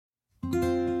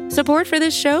Support for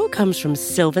this show comes from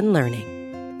Sylvan Learning.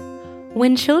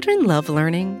 When children love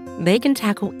learning, they can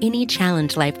tackle any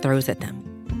challenge life throws at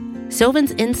them.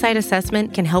 Sylvan's Insight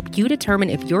Assessment can help you determine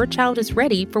if your child is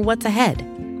ready for what's ahead.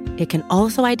 It can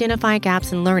also identify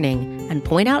gaps in learning and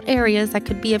point out areas that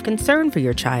could be of concern for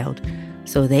your child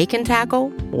so they can tackle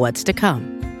what's to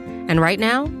come. And right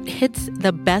now, it's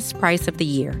the best price of the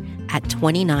year at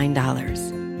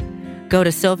 $29. Go to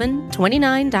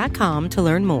sylvan29.com to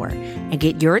learn more and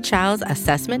get your child's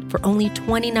assessment for only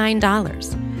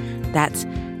 $29. That's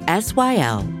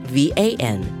SYLVAN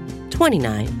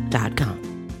 29.com.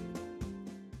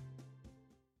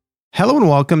 Hello and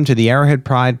welcome to the Arrowhead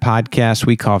Pride podcast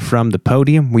we call From the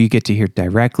Podium, where you get to hear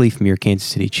directly from your Kansas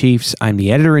City Chiefs. I'm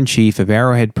the editor-in-chief of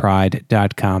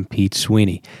arrowheadpride.com, Pete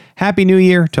Sweeney. Happy New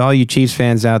Year to all you Chiefs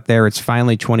fans out there. It's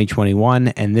finally 2021,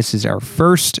 and this is our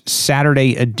first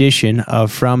Saturday edition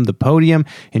of From the Podium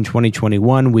in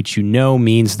 2021, which you know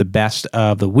means the best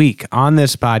of the week. On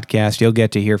this podcast, you'll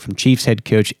get to hear from Chiefs head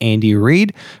coach Andy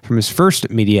Reid from his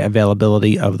first media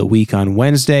availability of the week on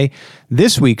Wednesday.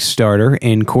 This week's starter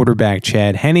in quarterback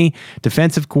Chad Henne,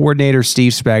 defensive coordinator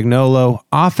Steve Spagnuolo,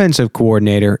 offensive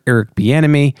coordinator Eric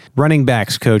Bieniemy, running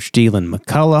backs coach Deland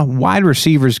McCullough, wide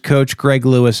receivers coach Greg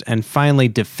Lewis, and finally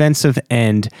defensive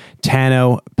end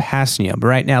Tanoh Kpassagnon. But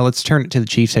right now, let's turn it to the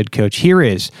Chiefs head coach. Here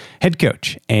is head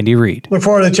coach Andy Reid. Look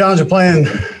forward to the challenge of playing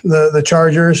the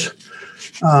Chargers.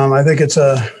 I think it's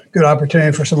a good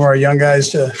opportunity for some of our young guys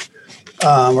to,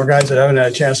 or guys that haven't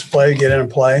had a chance to play, get in and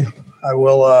play. I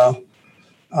will,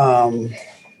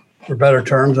 for better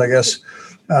terms, I guess,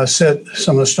 sit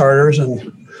some of the starters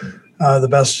and the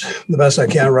best I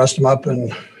can, rest them up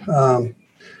and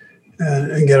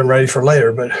get them ready for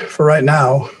later. But for right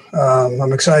now,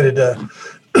 I'm excited to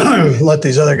let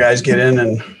these other guys get in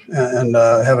and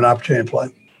have an opportunity to play.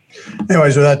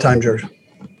 Anyways, with that, time, George.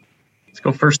 Let's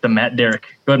go first to Matt Derrick.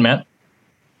 Go ahead, Matt.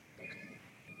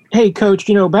 Hey, Coach,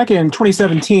 back in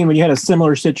 2017 when you had a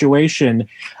similar situation,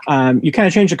 you kind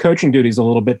of changed the coaching duties a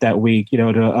little bit that week, to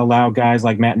allow guys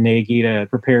like Matt Nagy to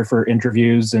prepare for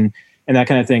interviews and that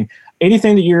kind of thing.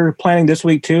 Anything that you're planning this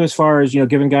week, too, as far as,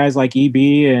 giving guys like EB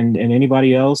and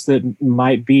anybody else that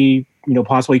might be,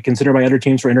 possibly considered by other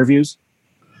teams for interviews?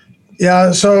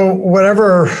 Yeah, so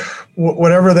whatever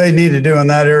they need to do in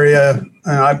that area,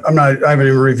 I haven't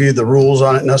even reviewed the rules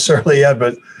on it necessarily yet,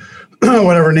 but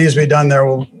whatever needs to be done there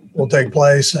will take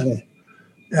place. And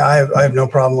yeah, I have no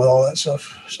problem with all that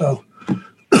stuff. So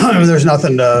there's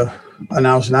nothing to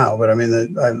announce now, but I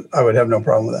mean, I would have no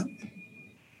problem with that.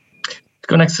 Let's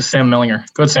go next to Sam Mellinger.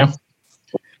 Go ahead, Sam.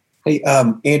 Hey,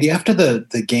 Andy, after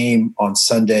the game on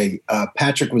Sunday,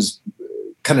 Patrick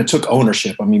kind of took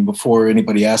ownership. I mean, before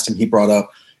anybody asked him, he brought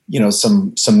up,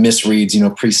 some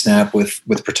misreads, pre-snap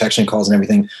with protection calls and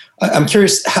everything. I'm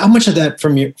curious, how much of that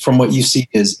from what you see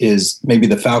is maybe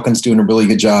the Falcons doing a really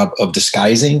good job of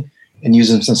disguising and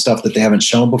using some stuff that they haven't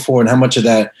shown before, and how much of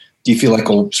that do you feel like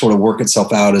will sort of work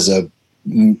itself out as I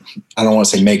don't want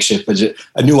to say makeshift, but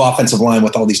a new offensive line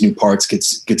with all these new parts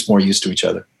gets more used to each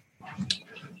other?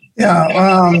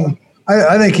 Yeah,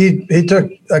 I think he took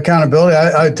accountability.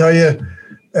 I tell you,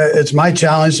 it's my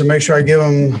challenge to make sure I give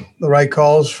him the right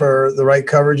calls for the right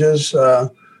coverages.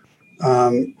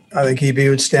 I think EB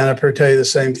would stand up here and tell you the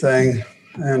same thing.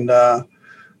 And,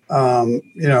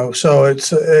 so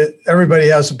everybody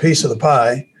has a piece of the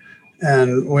pie,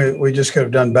 and we just could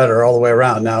have done better all the way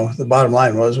around. Now, the bottom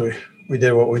line was we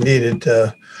did what we needed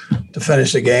to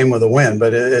finish the game with a win,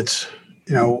 but it's,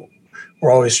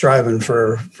 we're always striving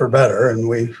for better, and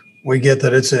we get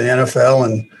that it's the NFL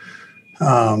and,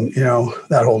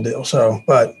 that whole deal. So,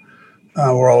 but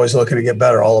we're always looking to get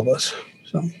better, all of us.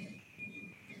 So,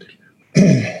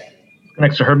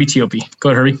 next to Herbie T.O.P. Go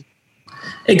ahead, Herbie.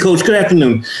 Hey, Coach. Good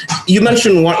afternoon. You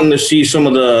mentioned wanting to see some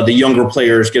of the younger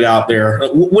players get out there.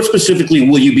 What specifically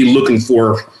will you be looking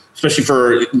for, especially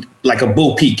for like a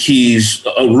Bo Peep Keys,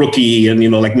 a rookie, and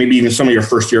like maybe even some of your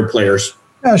first year players?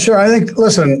 Yeah, sure. I think.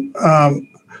 Listen,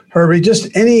 Herbie, just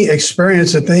any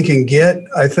experience that they can get,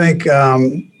 I think.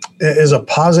 Is a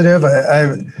positive.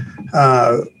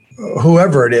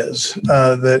 Whoever it is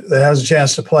that has a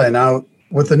chance to play. Now,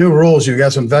 with the new rules, you've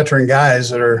got some veteran guys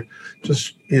that are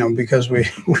just, because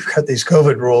we've got these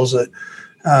COVID rules that,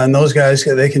 and those guys,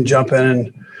 they can jump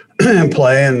in and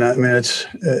play. And I mean,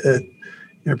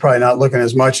 you're probably not looking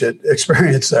as much at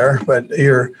experience there, but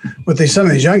you're with some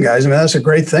of these young guys. I mean, that's a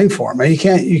great thing for them. You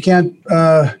can't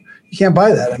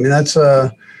buy that. I mean, that's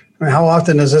how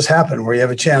often does this happen where you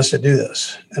have a chance to do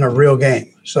this in a real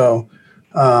game? So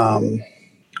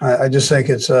I just think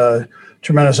it's a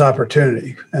tremendous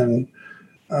opportunity. And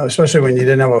especially when you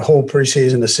didn't have a whole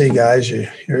preseason to see guys.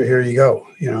 Here you go.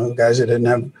 Guys that didn't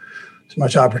have as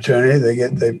much opportunity,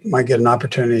 they might get an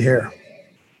opportunity here.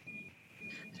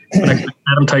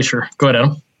 Adam Teicher. Go ahead,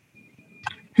 Adam.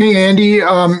 Hey, Andy,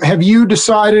 have you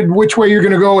decided which way you're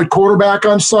going to go at quarterback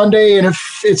on Sunday? And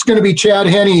if it's going to be Chad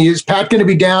Henne, is Pat going to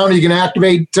be down? Are you going to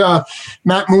activate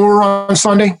Matt Moore on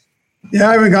Sunday? Yeah,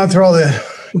 I haven't gone through all the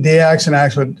D-acts and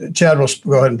acts, but Chad will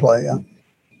go ahead and play, yeah.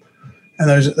 And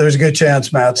there's a good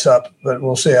chance Matt's up, but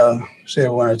we'll see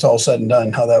when it's all said and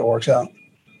done how that works out.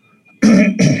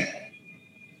 Let's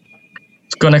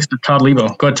go next to Todd Lebo.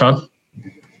 Go ahead, Todd.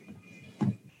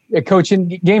 Coach, in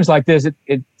games like this,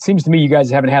 it seems to me you guys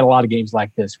haven't had a lot of games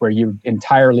like this where you're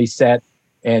entirely set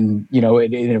and, in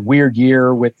a weird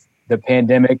year with the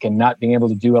pandemic and not being able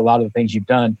to do a lot of the things you've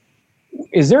done.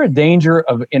 Is there a danger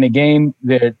of in a game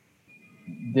that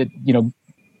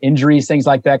injuries, things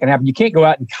like that can happen? You can't go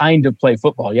out and kind of play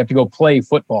football. You have to go play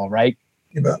football, right?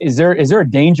 Is there a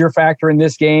danger factor in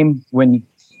this game when,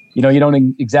 you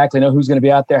don't exactly know who's going to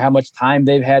be out there, how much time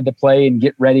they've had to play and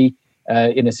get ready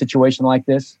in a situation like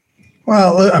this?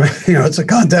 Well, I mean, it's a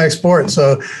contact sport.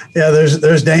 So, yeah,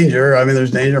 there's danger. I mean,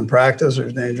 there's danger in practice.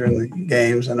 There's danger in the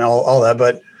games and all that.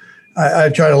 But I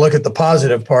try to look at the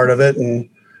positive part of it. And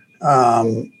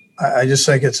I just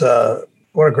think it's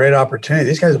what a great opportunity.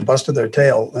 These guys have busted their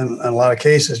tail in a lot of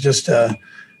cases just to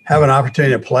have an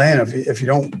opportunity to play. And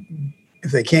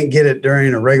if they can't get it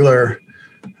during a regular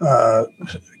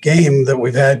game that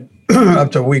we've had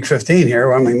up to week 15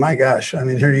 here, I mean, my gosh,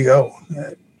 here you go.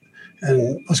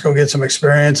 And let's go get some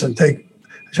experience and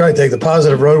try to take the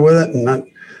positive road with it and not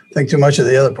think too much of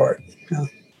the other part. Yeah.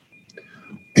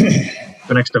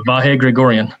 Go next to Vahe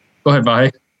Gregorian. Go ahead,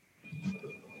 Vahe.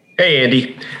 Hey,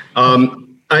 Andy.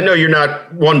 I know you're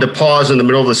not one to pause in the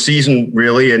middle of the season,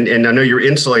 really, and I know you're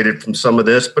insulated from some of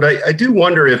this, but I do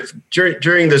wonder if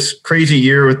during this crazy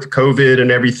year with COVID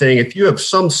and everything, if you have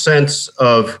some sense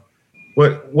of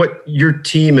what your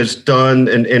team has done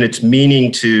and its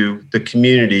meaning to the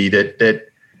community that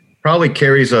probably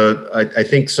carries I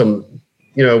think some,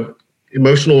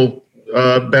 emotional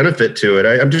benefit to it.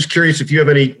 I'm just curious if you have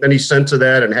any sense of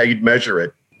that and how you'd measure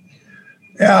it.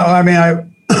 Yeah, I mean,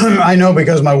 I know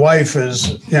because my wife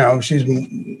is,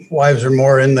 wives are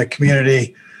more in the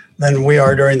community than we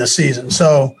are during the season.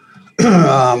 So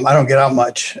I don't get out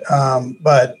much.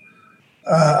 But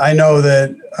I know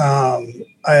that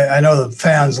I know the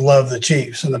fans love the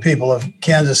Chiefs, and the people of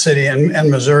Kansas City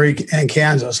and Missouri and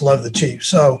Kansas love the Chiefs.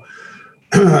 So,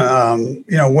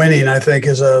 winning, I think,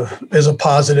 is a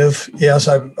positive. Yes,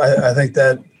 I think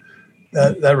that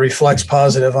reflects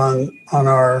positive on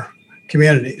our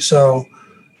community. So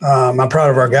I'm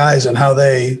proud of our guys and how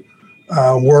they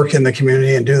work in the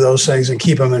community and do those things and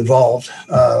keep them involved,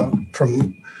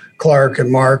 from Clark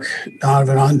and Mark,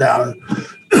 Donovan on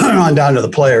down to the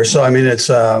players. So, I mean, it's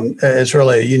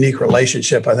really a unique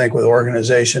relationship, I think, with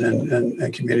organization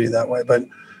and community that way. But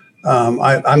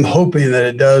I'm hoping that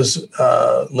it does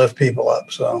lift people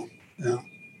up. So, I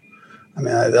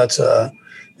mean, it's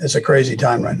a crazy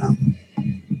time right now.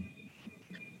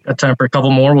 Got time for a couple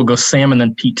more. We'll go Sam and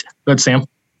then Pete. Go ahead, Sam.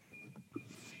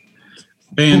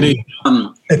 Hey, Andy.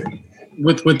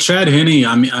 With Chad Henne,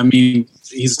 I mean,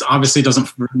 he's obviously doesn't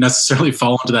necessarily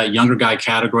fall into that younger guy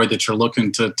category that you're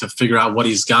looking to figure out what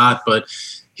he's got, but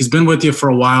he's been with you for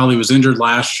a while. He was injured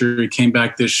last year. He came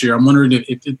back this year. I'm wondering if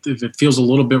it feels a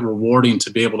little bit rewarding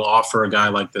to be able to offer a guy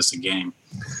like this a game.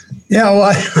 Yeah,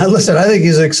 well, listen, I think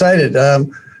he's excited. I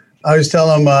always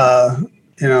tell him,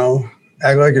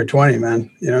 act like you're 20, man.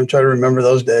 Try to remember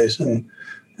those days and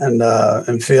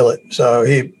feel it. So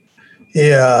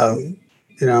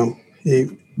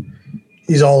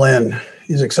he's all in.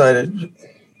 He's excited.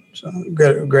 So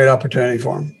great opportunity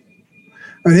for him.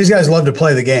 I mean, these guys love to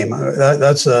play the game.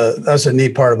 That's a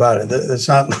neat part about it. It's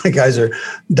not like guys are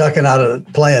ducking out of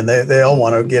playing. They all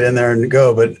want to get in there and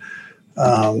go, but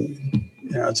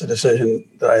it's a decision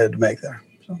that I had to make there.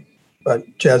 So, but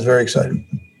Chad's very excited.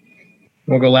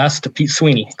 We'll go last to Pete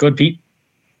Sweeney. Go ahead, Pete.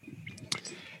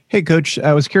 Hey, Coach.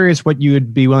 I was curious what you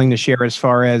would be willing to share as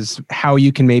far as how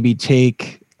you can maybe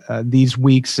take these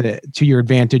weeks to your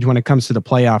advantage when it comes to the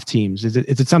playoff teams. Is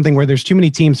it something where there's too many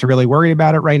teams to really worry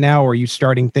about it right now, or are you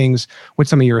starting things with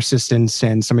some of your assistants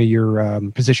and some of your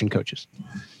position coaches?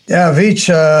 Yeah,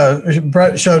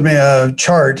 Brett showed me a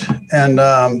chart, and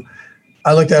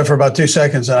I looked at it for about 2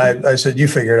 seconds, and I said, "You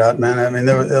figure it out, man." I mean,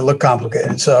 it looked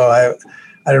complicated, so I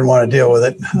didn't want to deal with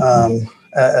it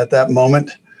at that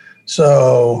moment.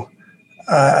 So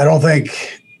I don't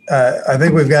think I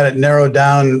think we've got it narrowed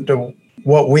down to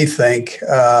what we think,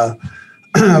 but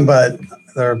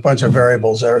there are a bunch of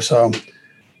variables there. So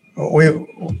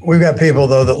we've got people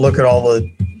though that look at all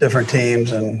the different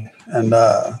teams and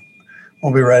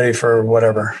we'll be ready for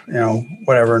whatever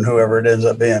and whoever it ends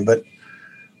up being. But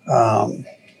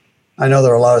I know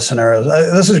there are a lot of scenarios.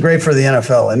 This is great for the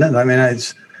NFL, isn't it? I mean,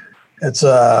 it's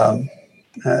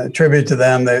a tribute to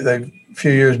them. They a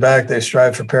few years back they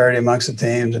strived for parity amongst the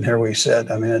teams, and here we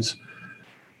sit. I mean,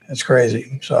 it's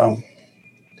crazy. So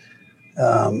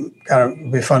kind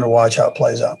of be fun to watch how it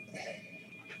plays out.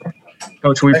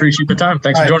 Coach, we appreciate the time.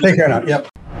 Thanks for joining. Take care now. Yep.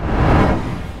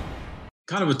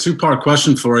 Kind of a two-part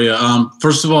question for you.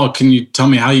 First of all, can you tell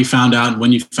me how you found out,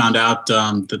 when you found out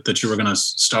that you were going to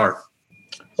start?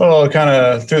 Well, kind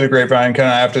of through the grapevine, kind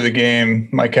of after the game,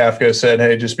 Mike Kafka said,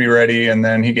 "Hey, just be ready." And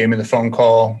then he gave me the phone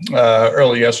call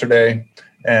early yesterday,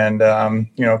 and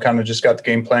kind of just got the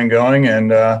game plan going,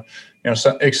 and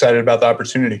so excited about the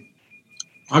opportunity.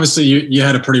 Obviously, you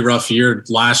had a pretty rough year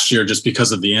last year just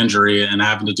because of the injury and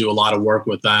having to do a lot of work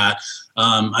with that.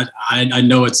 I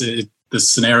know it's the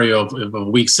scenario of a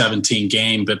Week 17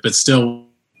 game, but still,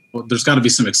 there's got to be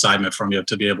some excitement from you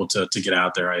to be able to get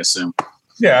out there, I assume.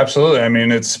 Yeah, absolutely. I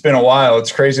mean, it's been a while.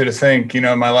 It's crazy to think,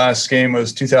 my last game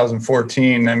was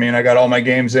 2014. I mean, I got all my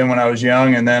games in when I was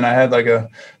young, and then I had like a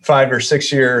 5 or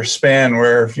 6 year span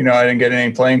where, I didn't get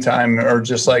any playing time, or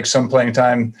just like some playing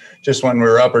time just when we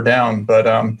were up or down. But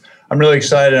I'm really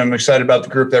excited. I'm excited about the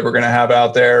group that we're going to have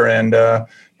out there, and,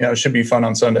 it should be fun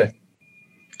on Sunday.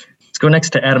 Let's go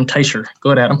next to Adam Teicher. Go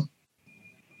ahead, Adam.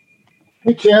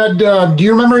 Hey, Chad, do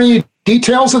you remember any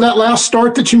details of that last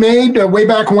start that you made way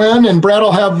back when? And Brad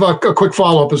will have a quick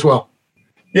follow-up as well.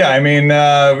 Yeah, I mean,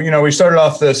 we started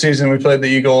off the season, we played the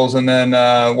Eagles and then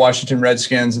Washington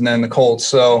Redskins and then the Colts.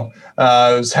 So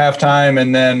it was halftime,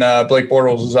 and then Blake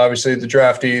Bortles was obviously the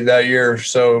draftee that year.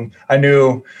 So I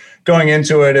knew going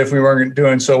into it, if we weren't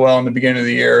doing so well in the beginning of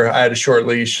the year, I had a short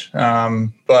leash.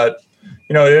 But,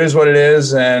 it is what it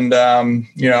is. And,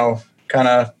 kind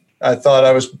of, I thought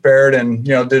I was prepared and,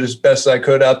 did as best as I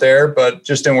could out there, but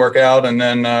just didn't work out. And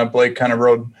then Blake kind of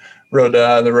rode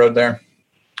the road there.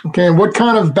 Okay. And what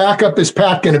kind of backup is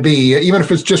Pat going to be, even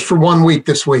if it's just for 1 week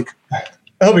this week?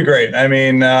 He'll be great. I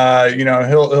mean,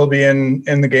 he'll be in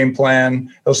the game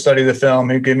plan. He'll study the film.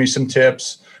 He'll give me some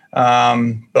tips.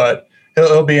 But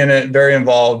he'll be in it, very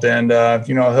involved. And,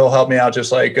 he'll help me out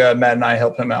just like Matt and I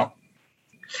helped him out.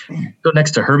 Go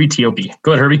next to Herbie Teope.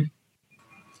 Go ahead, Herbie.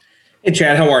 Hey,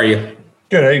 Chad, how are you?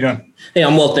 Good. How you doing? Hey,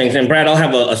 I'm well, thanks. And Brad, I'll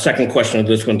have a second question on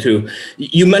this one too.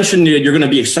 You mentioned that you're going to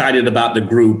be excited about the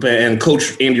group, and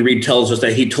Coach Andy Reid tells us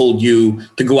that he told you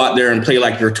to go out there and play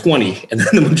like you're 20, and then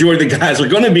the majority of the guys are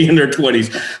going to be in their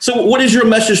 20s. So what is your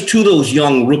message to those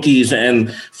young rookies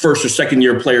and first or second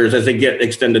year players as they get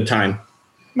extended time?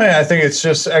 Man, I think it's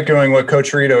just echoing what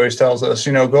Coach Reid always tells us,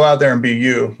 go out there and be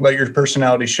you, let your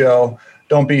personality show.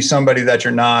 Don't be somebody that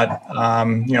you're not.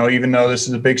 Even though this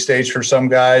is a big stage for some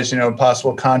guys,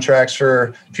 possible contracts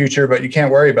for future, but you can't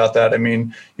worry about that. I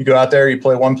mean, you go out there, you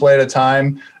play one play at a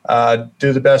time,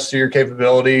 do the best of your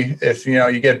capability. If,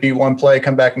 you get beat one play,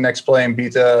 come back the next play and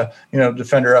beat the,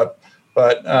 defender up.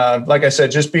 But like I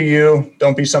said, just be you,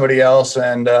 don't be somebody else.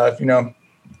 And,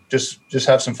 just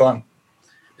have some fun.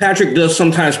 Patrick does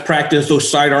sometimes practice those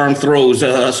sidearm throws.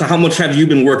 So how much have you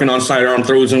been working on sidearm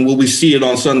throws, and will we see it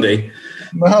on Sunday?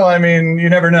 Well, I mean, you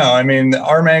never know. I mean,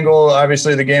 arm angle,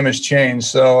 obviously the game has changed.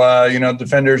 So,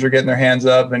 defenders are getting their hands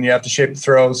up and you have to shape the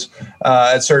throws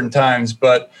at certain times.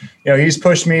 But, he's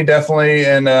pushed me definitely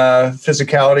in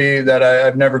physicality that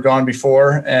I've never gone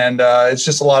before. And it's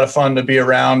just a lot of fun to be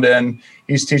around. And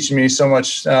he's teaching me so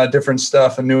much different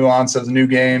stuff and nuance of the new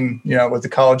game, with the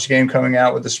college game coming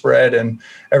out with the spread and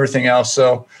everything else.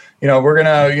 So, we're going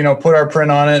to, put our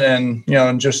print on it and,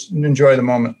 just enjoy the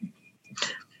moment.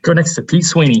 Go next to Pete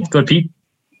Sweeney. Go ahead, Pete.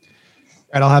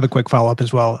 Right, I'll have a quick follow-up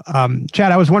as well.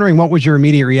 Chad, I was wondering, what was your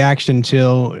immediate reaction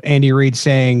to Andy Reid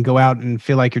saying, go out and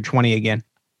feel like you're 20 again?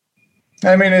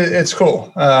 I mean, it's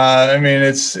cool.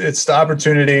 It's the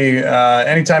opportunity.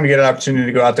 Anytime you get an opportunity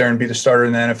to go out there and be the starter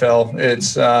in the NFL,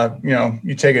 it's,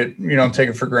 you take it, you don't take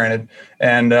it for granted.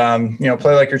 And,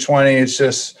 play like you're 20. It's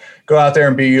just go out there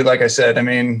and be you. Like I said, I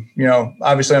mean,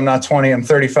 obviously I'm not 20, I'm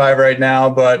 35 right now,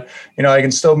 but, I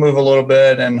can still move a little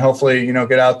bit and hopefully,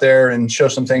 get out there and show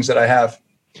some things that I have.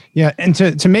 Yeah. And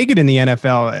to make it in the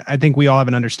NFL, I think we all have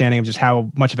an understanding of just how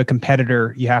much of a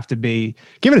competitor you have to be,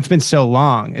 given it's been so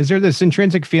long. Is there this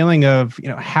intrinsic feeling of,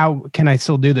 how can I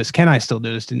still do this? Can I still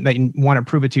do this? That you want to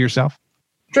prove it to yourself?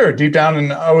 Sure. Deep down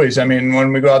and always. I mean,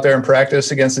 when we go out there and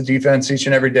practice against the defense each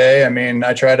and every day, I mean,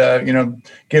 I try to,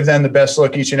 give them the best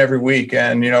look each and every week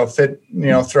and, fit,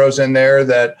 throws in there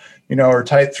that, or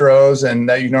tight throws and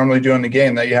that you normally do in the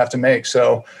game that you have to make.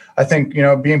 So I think,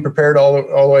 being prepared all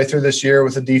the way through this year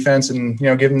with the defense and,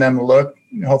 giving them a look,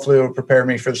 hopefully it will prepare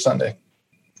me for Sunday.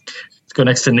 Let's go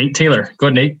next to Nate Taylor. Go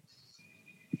ahead, Nate.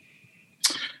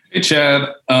 Hey, Chad.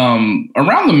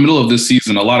 Around the middle of this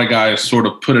season, a lot of guys sort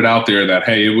of put it out there that,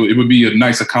 hey, it would be a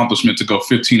nice accomplishment to go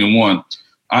 15-1.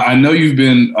 I know you've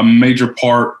been a major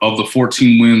part of the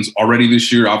 14 wins already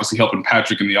this year, obviously helping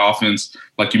Patrick in the offense,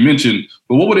 like you mentioned.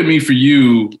 But what would it mean for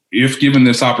you if given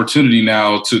this opportunity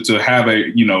now to have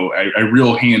a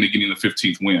real hand in getting the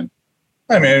 15th win?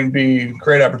 I mean, it'd be a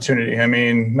great opportunity. I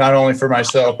mean, not only for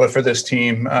myself, but for this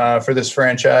team, for this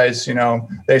franchise.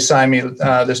 They signed me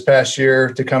this past year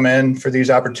to come in for these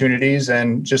opportunities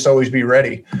and just always be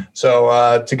ready.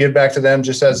 So to give back to them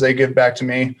just as they give back to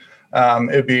me,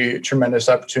 it would be a tremendous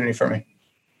opportunity for me.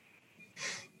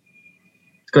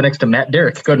 Let's go next to Matt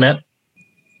Derrick. Go ahead, Matt.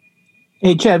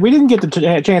 Hey, Chad, we didn't get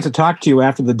the chance to talk to you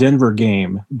after the Denver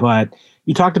game, but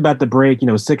you talked about the break,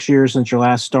 6 years since your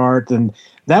last start, and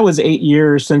that was 8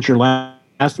 years since your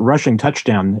last rushing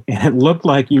touchdown, and it looked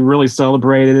like you really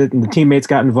celebrated it, and the teammates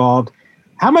got involved.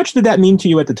 How much did that mean to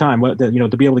you at the time,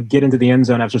 to be able to get into the end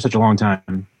zone after such a long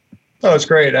time? Oh, it's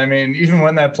great. I mean, even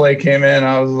when that play came in,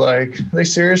 I was like, are they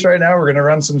serious right now? We're going to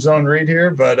run some zone read here,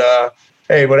 but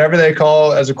hey, whatever they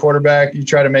call as a quarterback, you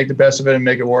try to make the best of it and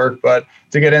make it work. But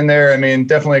to get in there, I mean,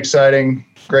 definitely exciting.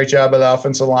 Great job by the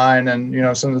offensive line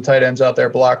and, some of the tight ends out there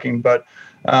blocking. But,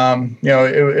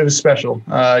 it was special.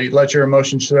 You let your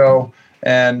emotions show,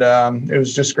 and it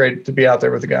was just great to be out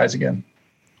there with the guys again.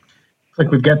 Looks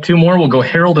like we've got two more. We'll go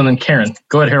Harold and then Karen.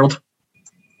 Go ahead, Harold.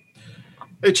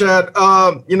 Hey, Chad,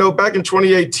 back in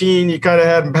 2018, you kind of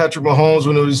had Patrick Mahomes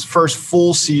when it was his first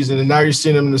full season, and now you're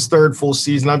seeing him in his third full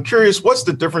season. I'm curious, what's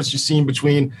the difference you've seen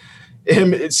between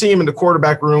seeing him in the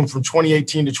quarterback room from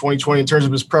 2018 to 2020 in terms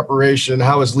of his preparation and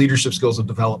how his leadership skills have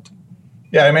developed?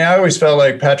 Yeah, I mean, I always felt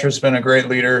like Patrick's been a great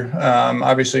leader.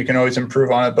 Obviously, you can always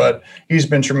improve on it, but he's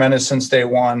been tremendous since day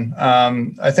one.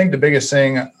 I think the biggest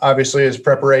thing, obviously, is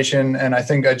preparation, and I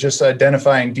think just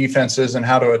identifying defenses and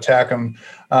how to attack them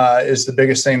is the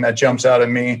biggest thing that jumps out at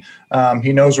me.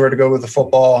 He knows where to go with the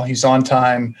football. He's on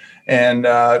time, and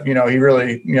he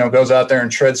really goes out there and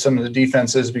treads some of the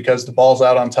defenses because the ball's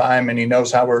out on time, and he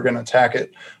knows how we're going to attack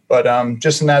it. But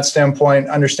just in that standpoint,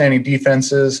 understanding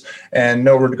defenses and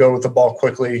know where to go with the ball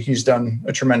quickly, he's done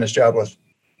a tremendous job with.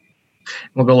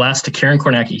 We'll go last to Karen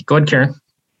Kornacki. Go ahead, Karen.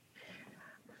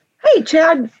 Hey,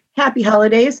 Chad. Happy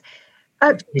holidays.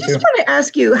 Just want to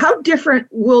ask you, how different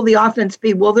will the offense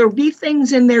be? Will there be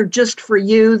things in there just for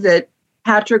you that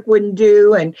Patrick wouldn't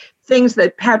do and things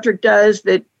that Patrick does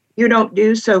that you don't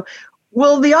do? So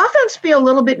will the offense be a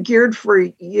little bit geared for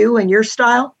you and your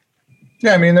style?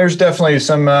 Yeah, I mean, there's definitely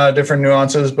some different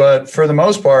nuances, but for the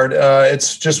most part,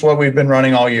 it's just what we've been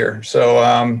running all year. So,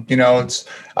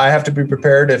 I have to be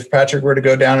prepared if Patrick were to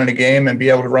go down in a game and be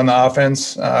able to run the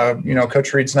offense.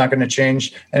 Coach Reid's not going to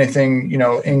change anything,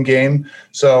 in game.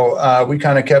 So we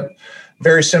kind of kept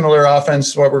very similar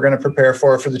offense, what we're going to prepare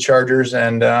for the Chargers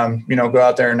and, go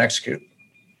out there and execute.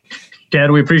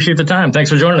 Chad, we appreciate the time. Thanks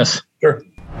for joining us. Sure.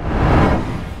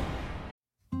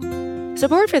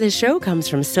 Support for this show comes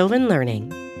from Sylvan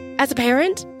Learning. As a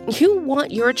parent, you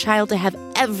want your child to have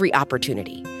every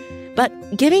opportunity, but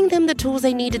giving them the tools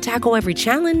they need to tackle every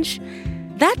challenge,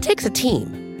 that takes a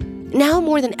team. Now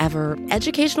more than ever,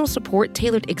 educational support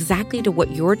tailored exactly to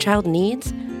what your child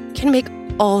needs can make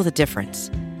all the difference.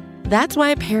 That's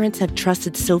why parents have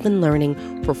trusted Sylvan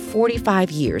Learning for 45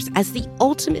 years as the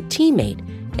ultimate teammate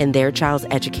in their child's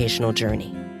educational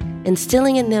journey,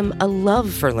 instilling in them a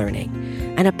love for learning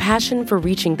and a passion for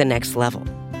reaching the next level.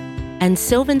 And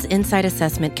Sylvan's Insight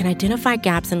Assessment can identify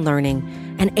gaps in learning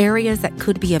and areas that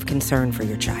could be of concern for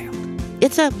your child.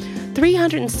 It's a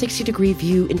 360-degree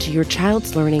view into your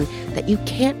child's learning that you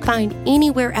can't find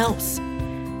anywhere else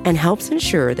and helps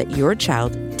ensure that your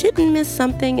child didn't miss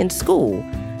something in school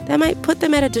that might put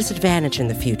them at a disadvantage in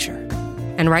the future.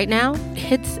 And right now,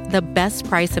 it's the best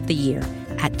price of the year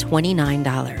at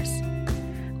 $29.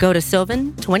 Go to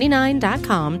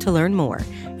sylvan29.com to learn more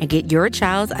and get your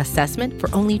child's assessment for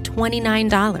only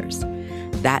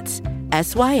 $29. That's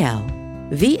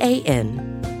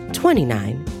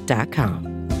SYLVAN29.com.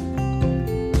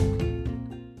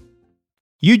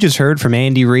 You just heard from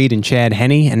Andy Reid and Chad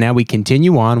Henne, and now we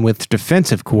continue on with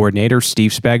defensive coordinator Steve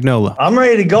Spagnuolo. I'm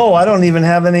ready to go. I don't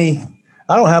have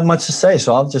much to say,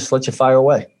 so I'll just let you fire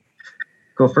away.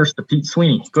 Go first to Pete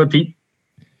Sweeney. Go ahead, Pete.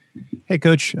 Hey,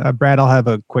 Coach. Brad, I'll have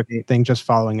a quick thing just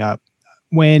following up.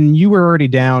 when you were already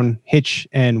down Hitch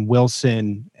and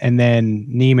Wilson, and then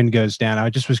Neiman goes down, I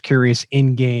just was curious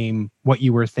in game what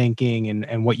you were thinking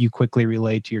and what you quickly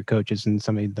relayed to your coaches and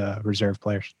some of the reserve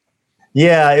players.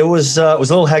 Yeah, it was a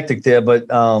little hectic there, but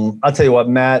I'll tell you what,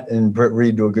 Matt and Britt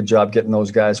Reed do a good job getting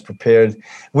those guys prepared.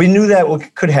 We knew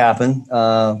that could happen.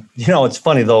 It's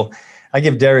funny though. I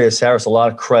give Darius Harris a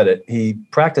lot of credit. He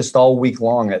practiced all week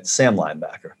long at Sam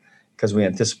linebacker because we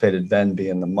anticipated Ben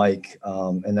being the Mike,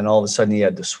 and then all of a sudden he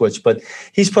had to switch. But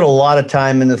he's put a lot of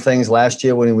time into things last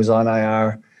year when he was on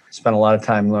IR. Spent a lot of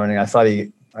time learning. I thought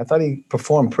he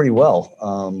performed pretty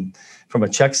well. From a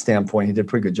check standpoint, he did a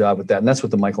pretty good job with that, and that's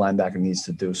what the Mike linebacker needs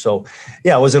to do. So,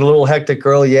 yeah, was it a little hectic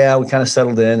early? Yeah, we kind of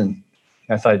settled in, and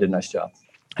I thought he did a nice job.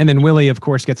 And then Willie, of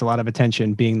course, gets a lot of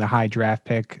attention being the high draft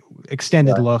pick.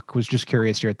 Extended look. Was just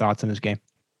curious your thoughts on his game.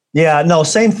 Yeah, no,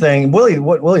 same thing.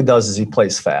 What Willie does is he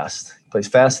plays fast. He plays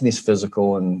fast and he's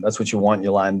physical, and that's what you want in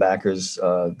your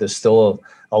linebackers. There's still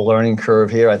a learning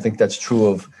curve here. I think that's true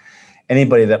of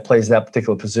anybody that plays that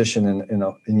particular position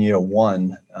in year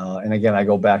one. And again, I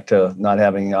go back to not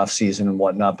having off season and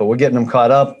whatnot, but we're getting him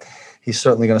caught up. He's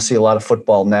certainly going to see a lot of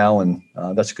football now, and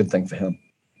that's a good thing for him.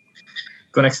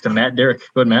 Go next to Matt Derrick.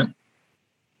 Go ahead, Matt.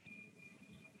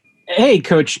 Hey,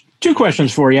 Coach, 2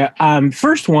 questions for you.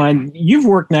 First one, you've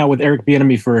worked now with Eric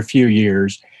Bieniemy for a few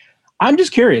years. I'm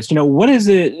just curious, what is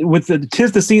it with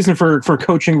tis the season for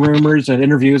coaching rumors and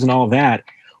interviews and all of that.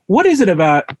 What is it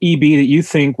about EB that you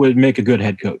think would make a good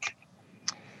head coach?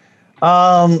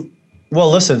 Well,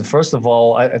 listen, first of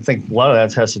all, I think a lot of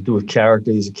that has to do with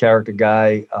character. He's a character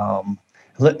guy.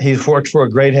 He's worked for a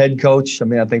great head coach. I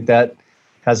mean, I think that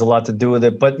has a lot to do with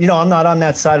it. But, I'm not on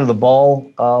that side of the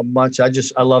ball much.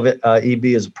 I love it. EB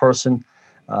as a person.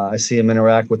 I see him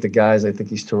interact with the guys. I think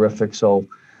he's terrific. So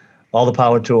all the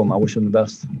power to him. I wish him the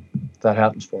best if that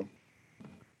happens for him.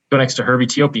 Go next to Herbie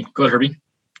Teope. Go ahead, Herbie.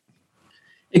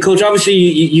 Hey, Coach, obviously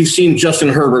you've seen Justin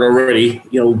Herbert already,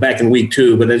 back in week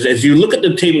 2. But as you look at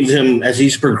the tape of him as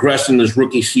he's progressed in this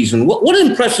rookie season, what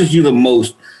impresses you the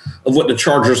most of what the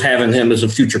Chargers have in him as a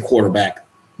future quarterback?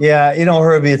 Yeah,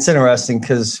 Herbie, it's interesting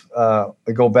because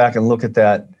I go back and look at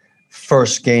that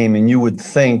first game, and you would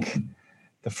think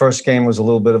the first game was a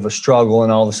little bit of a struggle,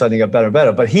 and all of a sudden he got better and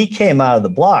better. But he came out of the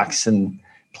blocks and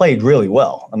played really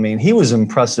well. I mean, he was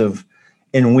impressive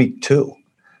in week 2.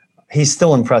 He's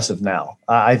still impressive now.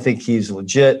 I think he's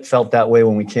legit, felt that way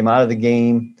when we came out of the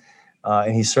game.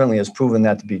 And he certainly has proven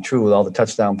that to be true with all the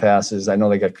touchdown passes. I know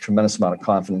they got a tremendous amount of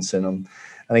confidence in him.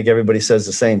 I think everybody says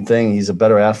the same thing. He's a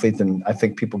better athlete than I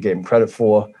think people gave him credit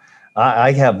for.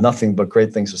 I have nothing but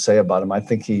great things to say about him. I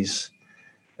think he's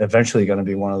eventually going to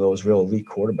be one of those real elite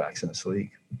quarterbacks in this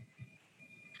league.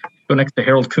 Go next to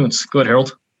Harold Kuntz. Go ahead,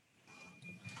 Harold.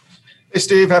 Hey,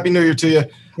 Steve. Happy New Year to you.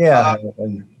 Yeah.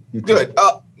 Good.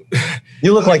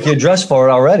 You look like you're dressed for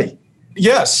it already.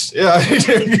 Yes. Yeah.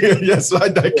 Yes.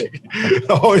 I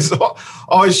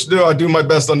always do. I do my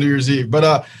best on New Year's Eve.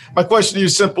 But my question to you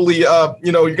is simply, you're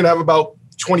going to have about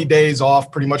 20 days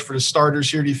off pretty much for the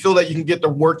starters here. Do you feel that you can get the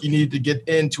work you need to get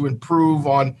in to improve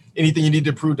on anything you need to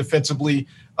improve defensively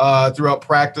throughout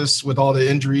practice with all the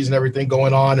injuries and everything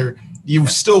going on? Or you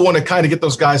still want to kind of get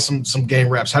those guys some game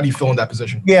reps? How do you feel in that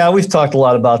position? Yeah, we've talked a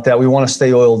lot about that. We want to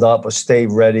stay oiled up or stay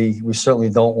ready. We certainly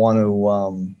don't want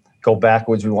to go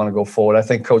backwards. We want to go forward. I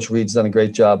think Coach Reid's done a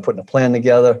great job putting a plan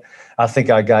together. I think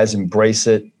our guys embrace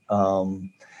it.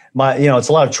 It's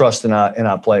a lot of trust in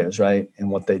our players, right,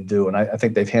 and what they do. And I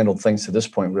think they've handled things to this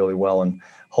point really well, and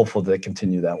hopefully they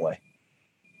continue that way.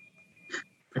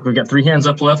 We've got 3 hands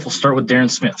up left. We'll start with Darren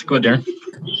Smith. Go ahead,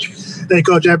 Darren. Hey,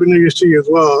 Coach. Happy New Year's to you as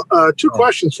well. 2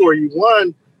 questions for you.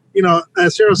 One,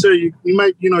 as Harold said, you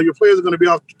might, your players are going to be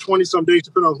off 20-some days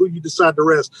depending on who you decide to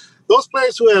rest. Those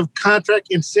players who have contract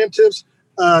incentives,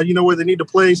 where they need to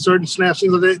play certain snaps,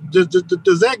 things like that,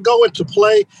 does that go into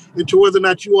play into whether or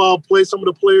not you all play some of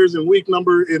the players in week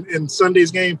number in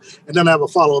Sunday's game, and then have a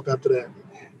follow-up after that?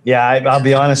 Yeah, I'll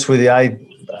be honest with you.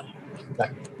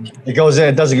 It goes in.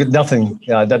 It doesn't nothing.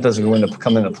 That doesn't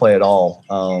come into play at all.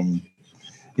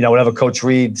 Whatever Coach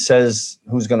Reid says,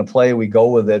 who's going to play, we go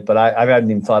with it. But I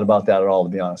haven't even thought about that at all, to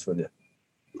be honest with you.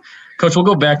 Coach, we'll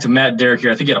go back to Matt Derrick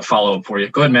here. I think he had a follow-up for you.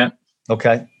 Go ahead, Matt.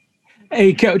 Okay.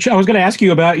 Hey, Coach, I was going to ask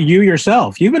you about you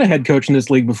yourself. You've been a head coach in this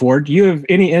league before. Do you have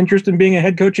any interest in being a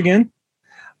head coach again?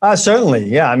 Certainly,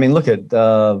 yeah. I mean, look at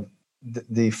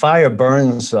the fire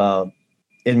burns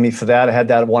in me for that. I had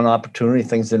that one opportunity.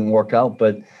 Things didn't work out.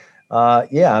 But,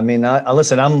 yeah, I mean,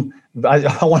 listen, I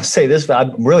want to say this.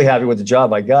 I'm really happy with the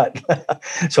job I got.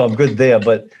 So I'm good there.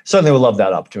 But certainly would love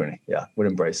that opportunity. Yeah, would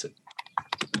embrace it.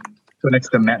 Go next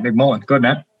to Matt McMullen. Go ahead,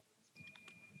 Matt.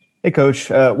 Hey, Coach.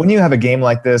 When you have a game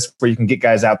like this where you can get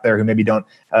guys out there who maybe aren't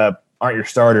your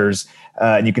starters,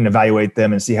 and you can evaluate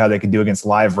them and see how they can do against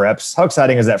live reps, how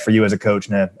exciting is that for you as a coach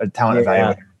and a talent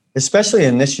evaluator? Especially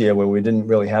in this year where we didn't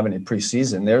really have any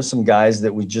preseason. There's some guys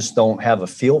that we just don't have a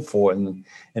feel for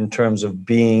in terms of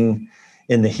being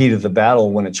in the heat of the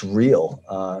battle when it's real.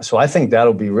 So I think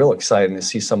that'll be real exciting to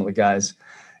see some of the guys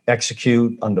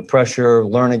execute under pressure,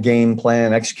 learn a game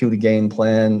plan, execute a game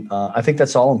plan. I think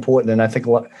that's all important. And I think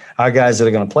our guys that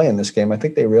are going to play in this game, I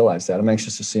think they realize that. I'm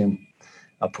anxious to see them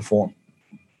perform.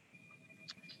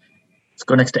 Let's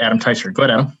go next to Adam Teicher. Go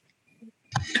ahead, Adam.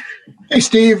 Hey,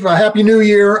 Steve, Happy New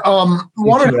Year.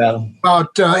 Wanted about,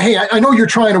 hey, I know you're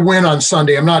trying to win on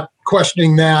Sunday. I'm not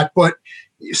questioning that, but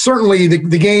certainly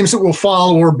the games that will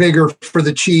follow are bigger for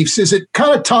the Chiefs. Is it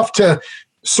kind of tough to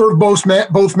serve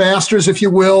both masters, if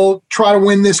you will, try to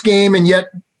win this game and yet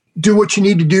do what you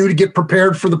need to do to get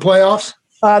prepared for the playoffs?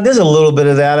 There's a little bit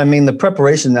of that. I mean, the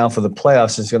preparation now for the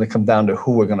playoffs is going to come down to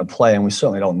who we're going to play, and we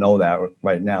certainly don't know that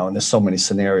right now, and there's so many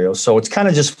scenarios. So it's kind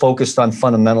of just focused on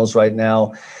fundamentals right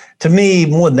now. To me,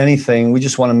 more than anything, we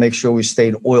just want to make sure we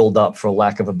stayed oiled up, for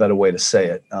lack of a better way to say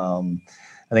it. I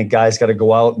think guys got to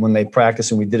go out when they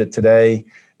practice, and we did it today.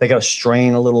 They got to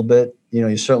strain a little bit. You know,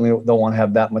 you certainly don't want to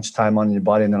have that much time on your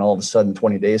body, and then all of a sudden,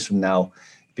 20 days from now,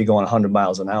 be going 100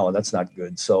 miles an hour. That's not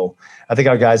good. So I think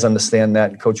our guys understand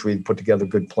that. Coach Reid put together a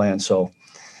good plan. So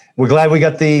we're glad we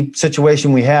got the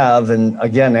situation we have. And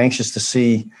again, anxious to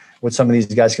see what some of these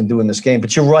guys can do in this game.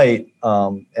 But you're right,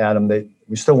 Adam,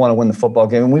 we still want to win the football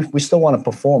game. And we still want to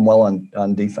perform well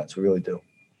on defense. We really do.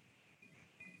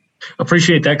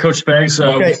 Appreciate that, Coach Spags.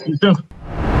 Okay.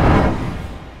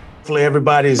 Hopefully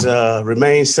everybody's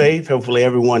remained safe. Hopefully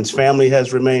everyone's family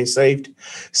has remained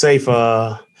safe.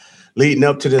 Leading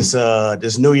up to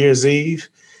this New Year's Eve.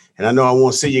 And I know I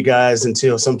won't see you guys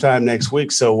until sometime next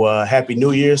week. So Happy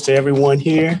New Year's to everyone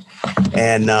here.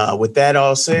 And with that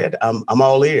all said, I'm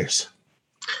all ears.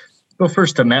 Go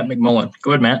first to Matt McMullen.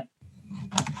 Go ahead, Matt.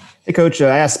 Hey, Coach,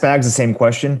 I asked Spags the same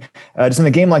question. Just in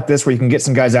a game like this where you can get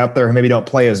some guys out there who maybe don't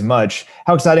play as much,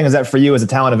 how exciting is that for you as a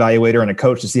talent evaluator and a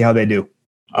coach to see how they do?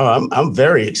 I'm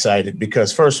very excited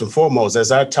because first and foremost,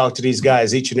 as I talk to these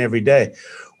guys each and every day,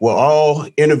 we're all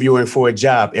interviewing for a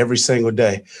job every single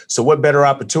day. So what better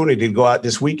opportunity to go out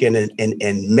this weekend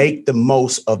and make the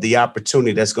most of the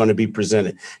opportunity that's going to be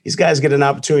presented. These guys get an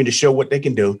opportunity to show what they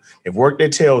can do. They've worked their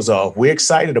tails off. We're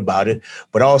excited about it,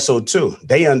 but also, too,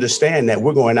 they understand that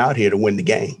we're going out here to win the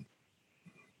game.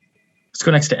 Let's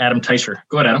go next to Adam Teicher.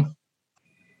 Go ahead, Adam.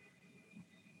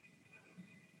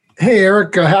 Hey,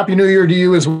 Eric, Happy New Year to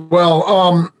you as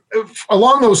well.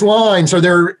 Along those lines, are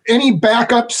there any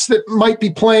backups that might be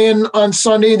playing on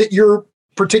Sunday that you're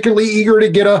particularly eager to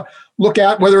get a look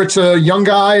at, whether it's a young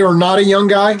guy or not a young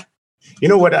guy? You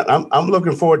know what? I'm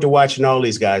looking forward to watching all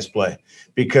these guys play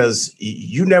because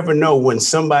you never know when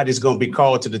somebody's going to be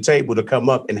called to the table to come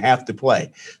up and have to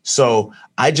play. So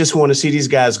I just want to see these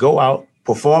guys go out,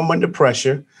 perform under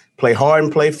pressure, play hard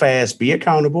and play fast, be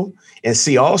accountable, and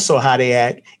see also how they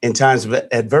act in times of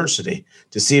adversity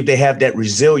to see if they have that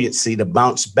resiliency to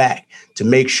bounce back, to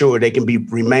make sure they can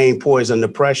remain poised under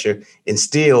pressure and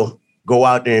still go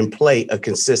out there and play a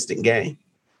consistent game.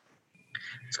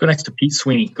 Let's go next to Pete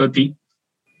Sweeney. Go ahead, Pete.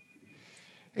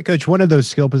 Hey, Coach, one of those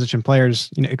skill position players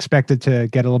expected to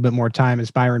get a little bit more time is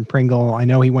Byron Pringle. I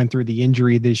know he went through the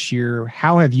injury this year.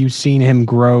 How have you seen him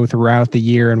grow throughout the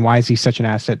year, and why is he such an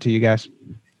asset to you guys?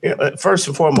 Yeah, first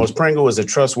and foremost, Pringle is a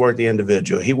trustworthy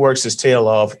individual. He works his tail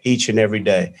off each and every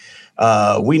day.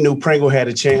 We knew Pringle had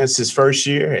a chance his first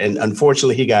year, and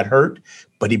unfortunately he got hurt,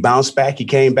 but he bounced back. He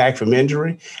came back from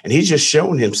injury, and he's just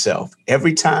shown himself.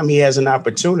 Every time he has an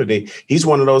opportunity, he's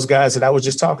one of those guys that I was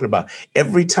just talking about.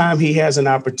 Every time he has an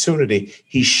opportunity,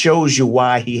 he shows you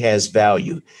why he has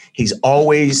value. He's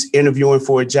always interviewing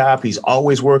for a job. He's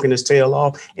always working his tail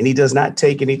off, and he does not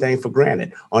take anything for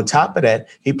granted. On top of that,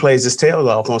 he plays his tail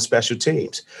off on special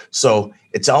teams. So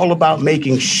it's all about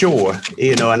making sure,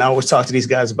 and I always talk to these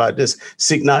guys about this,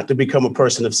 seek not to become a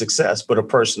person of success, but a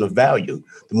person of value.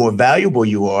 The more valuable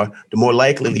you are, the more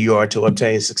likely you are to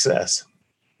obtain success.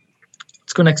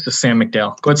 Let's go next to Sam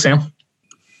McDowell. Go ahead, Sam.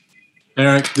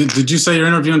 Eric, did you say you're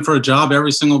interviewing for a job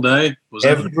every single day?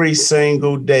 Every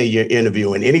single day you're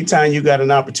interviewing. Anytime you got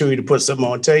an opportunity to put something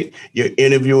on tape, you're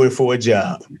interviewing for a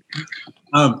job.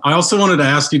 I also wanted to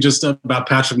ask you just about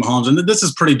Patrick Mahomes, and this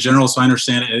is pretty general, so I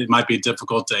understand it might be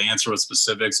difficult to answer with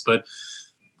specifics, but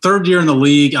third year in the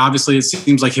league, obviously it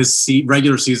seems like his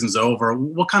regular season's over.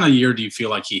 What kind of year do you feel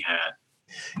like he had?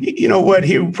 You know what?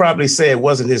 He would probably say it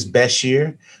wasn't his best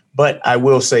year, but I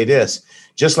will say this.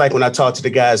 Just like when I talked to the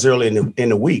guys early in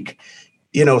the week,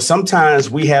 sometimes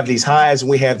we have these highs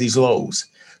and we have these lows.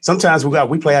 Sometimes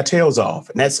we play our tails off,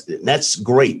 and that's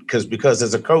great because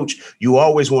as a coach, you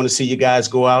always want to see your guys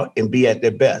go out and be at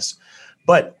their best.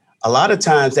 But a lot of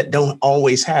times that don't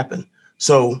always happen.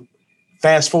 So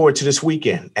fast forward to this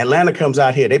weekend, Atlanta comes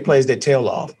out here, they plays their tail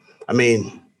off. I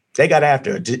mean, they got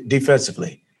after it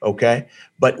defensively, okay?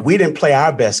 But we didn't play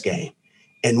our best game.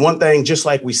 And one thing, just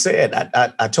like we said,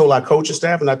 I told our coaching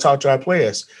staff and I talked to our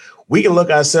players, we can look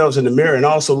ourselves in the mirror and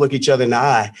also look each other in the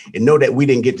eye and know that we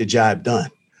didn't get the job done.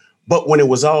 But when it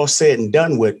was all said and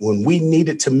done with, when we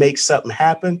needed to make something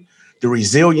happen, the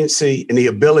resiliency and the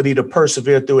ability to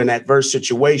persevere through an adverse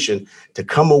situation, to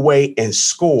come away and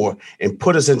score and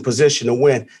put us in position to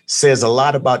win says a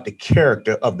lot about the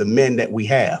character of the men that we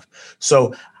have.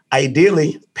 So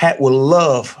ideally, Pat would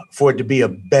love for it to be a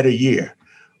better year.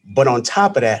 But on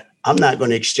top of that, I'm not going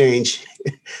to exchange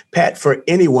Pat for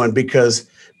anyone because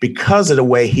of the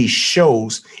way he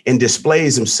shows and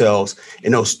displays himself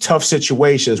in those tough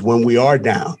situations when we are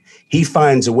down. He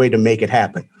finds a way to make it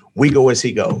happen. We go as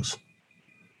he goes.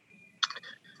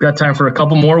 We've got time for a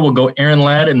couple more. We'll go Aaron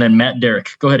Ladd and then Matt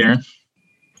Derrick. Go ahead, Aaron.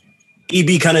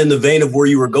 EB, kind of in the vein of where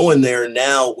you were going there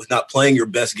now with not playing your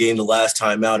best game the last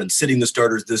time out and sitting the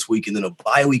starters this week and then a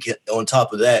bye week on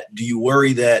top of that, do you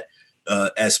worry that,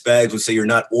 as Spags would say, you're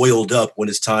not oiled up when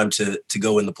it's time to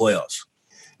go in the playoffs?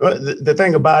 Well, the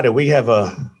thing about it, we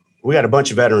got a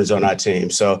bunch of veterans on our team,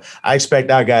 so I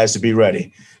expect our guys to be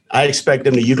ready. I expect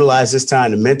them to utilize this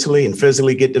time to mentally and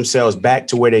physically get themselves back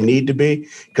to where they need to be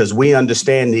because we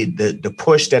understand the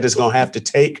push that it's going to have to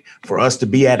take for us to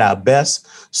be at our best.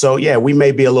 So, yeah, we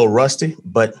may be a little rusty,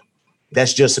 but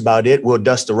that's just about it. We'll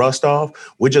dust the rust off.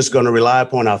 We're just going to rely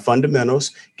upon our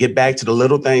fundamentals, get back to the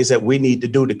little things that we need to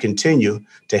do to continue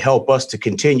to help us to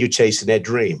continue chasing that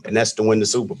dream, and that's to win the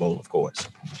Super Bowl, of course.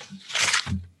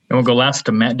 And we'll go last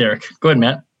to Matt Derrick. Go ahead,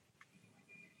 Matt.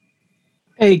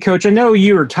 Hey, Coach, I know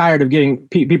you are tired of getting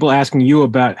people asking you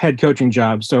about head coaching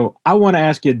jobs, so I want to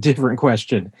ask you a different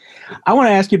question. I want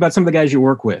to ask you about some of the guys you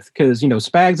work with because,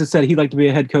 Spags has said he'd like to be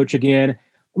a head coach again.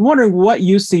 I'm wondering what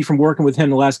you see from working with him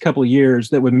the last couple of years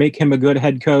that would make him a good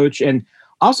head coach, and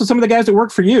also some of the guys that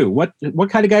work for you. What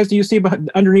kind of guys do you see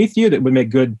underneath you that would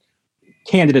make good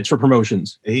candidates for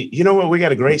promotions? You know what? We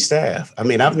got a great staff. I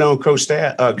mean, I've known Coach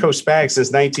Spags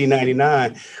since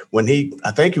 1999 when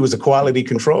I think he was a quality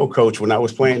control coach when I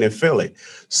was playing in Philly.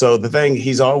 So the thing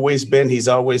he's always been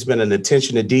an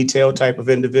attention to detail type of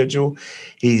individual.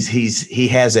 He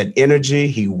has that energy.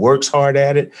 He works hard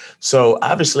at it. So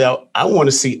obviously I want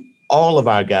to see all of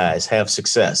our guys have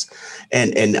success.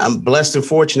 And I'm blessed and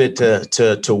fortunate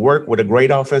to work with a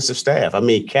great offensive staff. I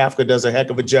mean, Kafka does a heck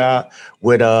of a job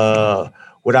with our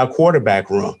quarterback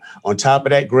room. On top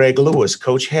of that, Greg Lewis,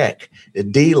 Coach Heck,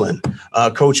 Deland,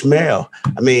 Coach Mel.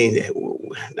 I mean,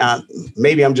 now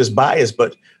maybe I'm just biased,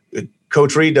 but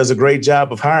Coach Reid does a great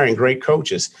job of hiring great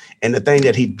coaches. And the thing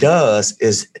that he does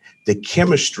is the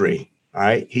chemistry. All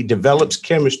right. He develops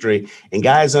chemistry and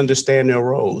guys understand their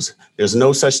roles. There's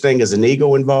no such thing as an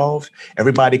ego involved.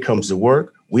 Everybody comes to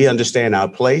work. We understand our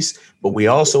place, but we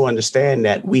also understand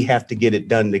that we have to get it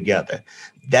done together.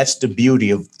 That's the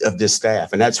beauty of this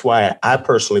staff. And that's why I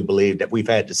personally believe that we've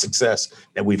had the success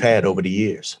that we've had over the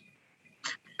years.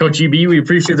 Coach EB, we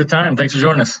appreciate the time. Thanks for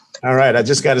joining us. All right. I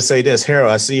just got to say this,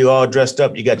 Harold, I see you all dressed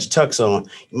up. You got your tux on.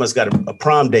 You must got a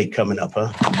prom date coming up,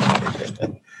 huh?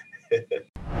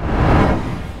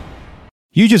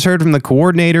 You just heard from the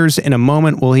coordinators. In a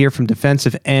moment, we'll hear from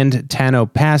defensive end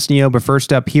Tanoh Kpassagnon. But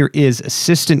first up, here is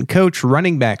assistant coach,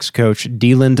 running backs coach,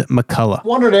 Deland McCullough. I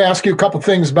wanted to ask you a couple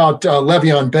things about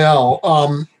Le'Veon Bell.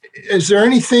 Is there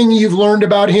anything you've learned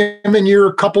about him in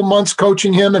your couple months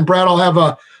coaching him? And Brad, I'll have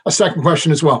a second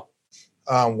question as well.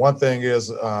 One thing is,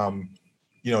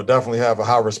 definitely have a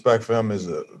high respect for him. He's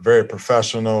very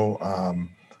professional,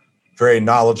 very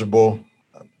knowledgeable,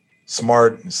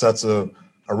 smart, sets a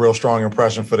real strong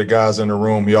impression for the guys in the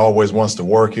room. He always wants to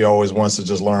work. He always wants to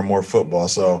just learn more football.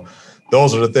 So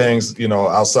those are the things,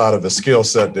 outside of the skill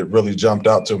set that really jumped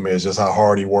out to me is just how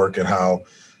hard he works and how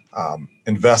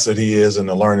invested he is in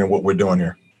the learning what we're doing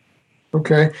here.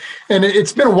 Okay. And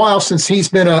it's been a while since he's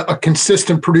been a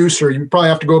consistent producer. You probably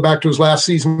have to go back to his last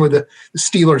season with the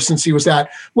Steelers since he was that.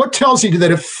 What tells you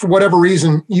that if for whatever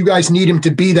reason you guys need him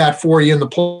to be that for you in the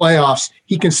playoffs,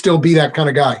 he can still be that kind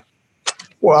of guy?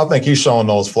 Well, I think he's shown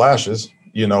those flashes,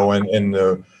 and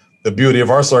the beauty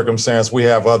of our circumstance, we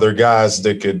have other guys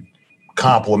that could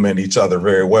complement each other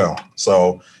very well.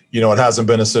 So, it hasn't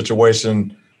been a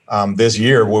situation this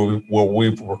year where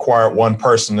we've required one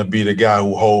person to be the guy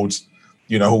who holds,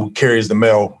 who carries the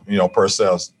mail, per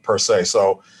se.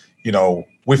 So,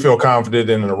 we feel confident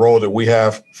in the role that we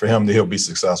have for him that he'll be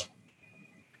successful.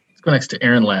 Let's go next to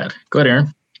Aaron Ladd. Go ahead,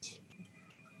 Aaron.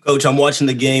 Coach, I'm watching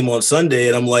the game on Sunday,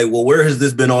 and I'm like, well, where has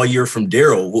this been all year from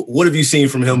Daryl? What have you seen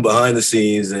from him behind the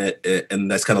scenes,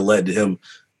 and that's kind of led to him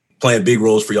playing big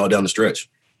roles for y'all down the stretch?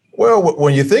 Well,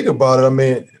 when you think about it, I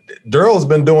mean, Daryl's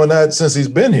been doing that since he's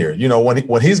been here. You know,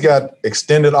 when he's got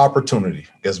extended opportunity,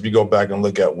 I guess if you go back and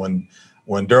look at when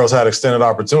Daryl's had extended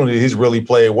opportunity, he's really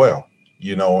played well.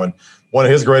 You know, and one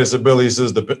of his greatest abilities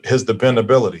is his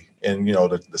dependability. And, you know,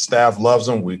 the staff loves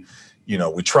him. We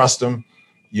trust him.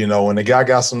 You know, and the guy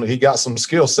got some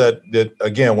skill set that,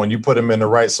 again, when you put him in the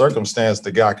right circumstance,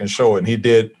 the guy can show it. And he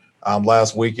did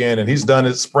last weekend, and he's done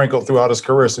it sprinkled throughout his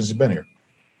career since he's been here.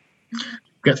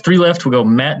 We've got 3 left. We'll go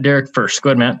Matt, Derek first. Go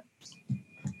ahead, Matt.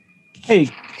 Hey,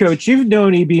 Coach, you've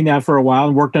known EB now for a while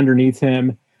and worked underneath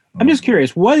him. I'm just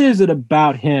curious, what is it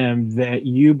about him that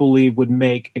you believe would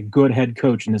make a good head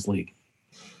coach in this league?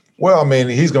 Well, I mean,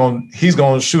 he's going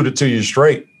to shoot it to you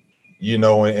straight. You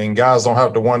know, and guys don't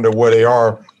have to wonder where they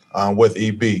are with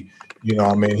EB. You know,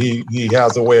 I mean, he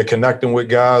has a way of connecting with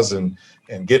guys and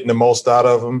getting the most out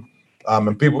of them.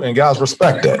 And guys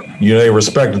respect that. You know, they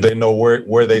respect it. They know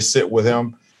where they sit with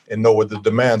him and know what the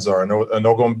demands are. And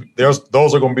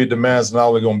those are going to be demands not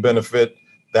only going to benefit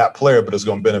that player, but it's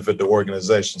going to benefit the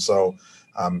organization. So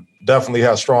definitely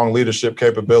has strong leadership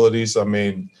capabilities. I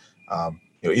mean,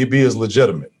 EB is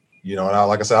legitimate. You know, and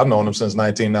like I said, I've known him since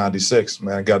 1996.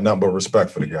 Man, I got nothing but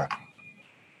respect for the guy.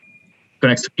 Go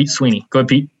next to Pete Sweeney. Go ahead,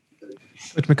 Pete.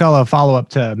 Coach McCullough, follow up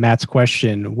to Matt's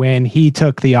question. When he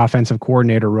took the offensive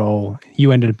coordinator role,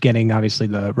 you ended up getting, obviously,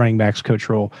 the running backs coach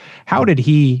role. How did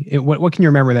what can you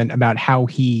remember then about how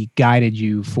he guided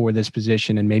you for this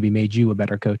position and maybe made you a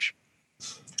better coach?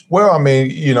 Well, I mean,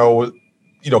 you know,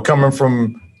 coming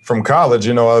from college,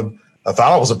 you know, I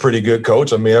thought I was a pretty good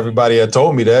coach. I mean, everybody had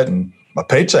told me that, and my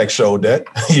paycheck showed that,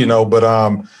 you know, but,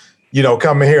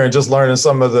 coming here and just learning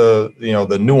some of the,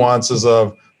 the nuances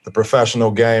of the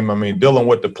professional game. I mean, dealing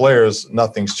with the players,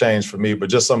 nothing's changed for me, but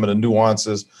just some of the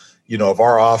nuances, of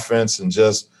our offense and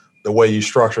just the way you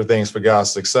structure things for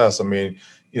guys' success. I mean,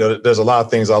 there's a lot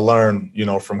of things I learned,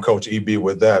 from Coach EB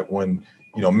with that. When,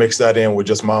 mix that in with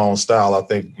just my own style, I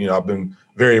think, I've been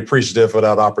very appreciative of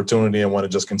that opportunity and want to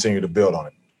just continue to build on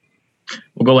it.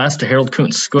 We'll go last to Harold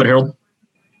Kuntz. Go ahead, Harold.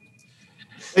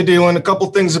 Hey, Deland, a couple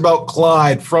things about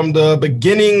Clyde. From the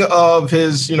beginning of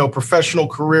his, professional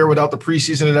career without the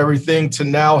preseason and everything to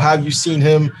now, have you seen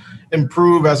him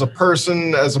improve as a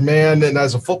person, as a man, and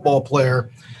as a football player?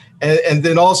 And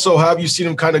then also, have you seen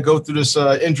him kind of go through this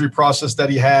injury process that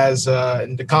he has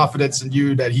and the confidence in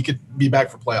you that he could be back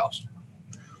for playoffs?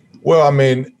 Well, I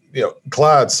mean,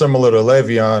 Clyde, similar to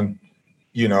Le'Veon,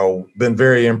 been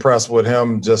very impressed with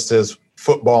him, just his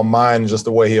football mind, just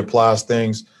the way he applies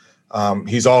things.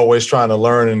 He's always trying to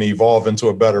learn and evolve into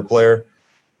a better player.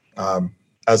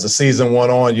 As the season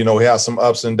went on, he had some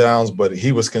ups and downs, but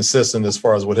he was consistent as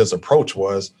far as what his approach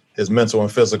was, his mental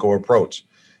and physical approach.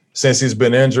 Since he's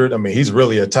been injured, I mean, he's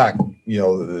really attacked,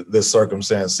 this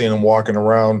circumstance. Seeing him walking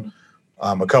around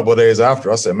a couple of days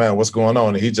after, I said, man, what's going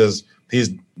on? And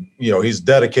he's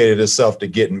dedicated himself to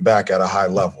getting back at a high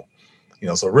level.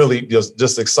 So really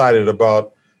just excited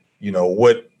about,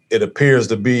 what it appears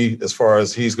to be as far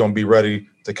as he's going to be ready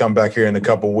to come back here in a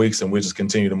couple of weeks, and we just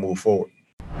continue to move forward.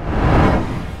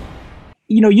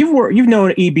 You've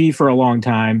known EB for a long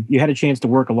time. You had a chance to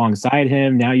work alongside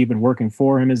him. Now you've been working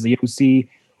for him as the OC.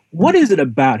 What is it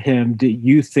about him that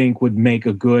you think would make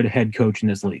a good head coach in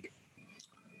this league?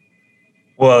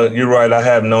 Well, you're right. I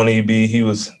have known EB. He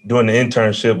was doing the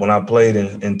internship when I played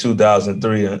in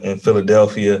 2003 in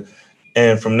Philadelphia.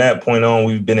 And from that point on,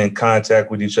 we've been in contact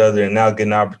with each other and now getting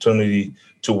the opportunity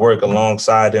to work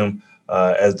alongside him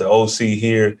as the OC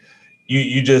here.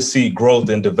 You just see growth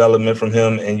and development from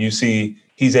him, and you see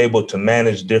he's able to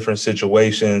manage different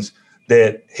situations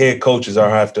that head coaches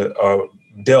are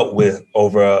dealt with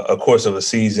over a course of a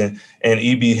season. And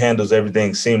EB handles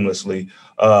everything seamlessly.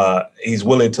 He's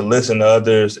willing to listen to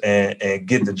others and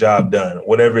get the job done.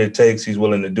 Whatever it takes, he's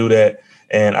willing to do that.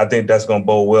 And I think that's going to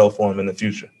bode well for him in the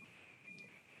future.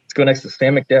 Let's go next to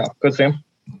Sam McDowell. Go ahead, Sam.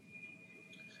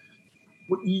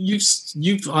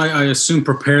 I assume,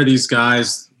 prepare these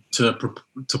guys to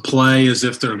play as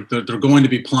if they're going to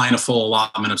be playing a full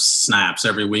allotment of snaps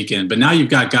every weekend. But now you've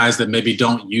got guys that maybe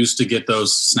don't used to get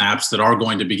those snaps that are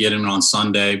going to be getting on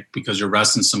Sunday because you're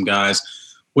resting some guys.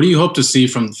 What do you hope to see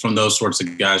from those sorts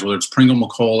of guys, whether it's Pringle,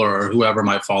 McCullough, or whoever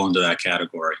might fall into that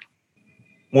category?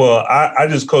 Well, I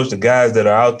just coach the guys that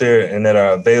are out there and that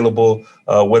are available,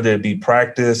 whether it be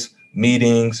practice,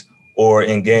 meetings, or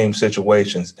in game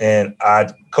situations. And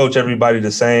I coach everybody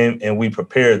the same, and we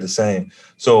prepare the same.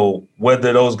 So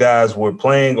whether those guys were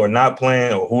playing or not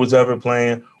playing, or who was ever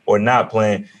playing or not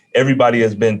playing, everybody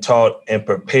has been taught and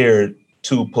prepared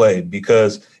to play,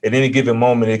 because at any given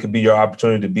moment, it could be your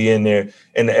opportunity to be in there,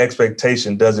 and the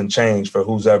expectation doesn't change for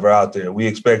who's ever out there. We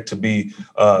expect to be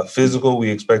physical.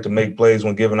 We expect to make plays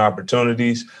when given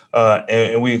opportunities,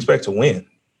 and we expect to win.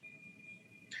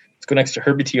 Let's go next to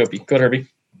Herbie T.O.P. Go ahead, Herbie.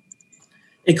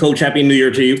 Hey, Coach. Happy New Year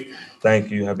to you.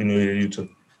 Thank you. Happy New Year to you, too.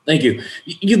 Thank you.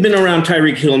 You've been around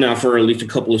Tyreek Hill now for at least a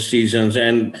couple of seasons.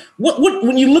 And what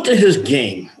when you look at his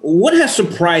game, what has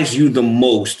surprised you the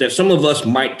most that some of us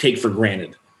might take for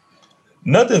granted?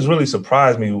 Nothing's really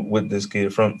surprised me with this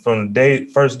kid from the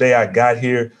first day I got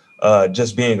here.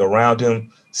 Just being around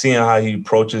him, seeing how he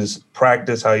approaches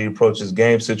practice, how he approaches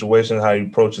game situations, how he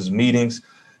approaches meetings.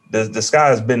 The sky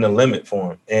has been the limit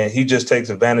for him, and he just takes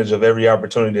advantage of every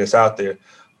opportunity that's out there.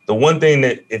 The one thing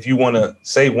that, if you want to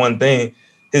say one thing,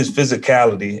 his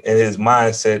physicality and his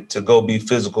mindset to go be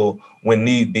physical when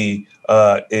need be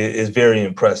is very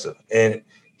impressive. And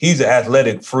he's an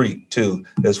athletic freak, too,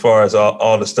 as far as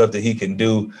all the stuff that he can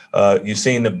do. You've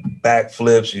seen the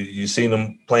backflips. You've seen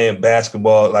him playing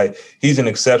basketball. Like, he's an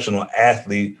exceptional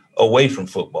athlete away from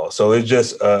football. So it's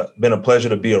just been a pleasure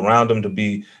to be around him, to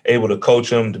be able to coach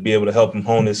him, to be able to help him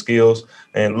hone his skills,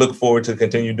 and look forward to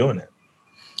continue doing that.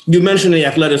 You mentioned the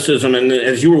athleticism, and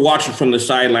as you were watching from the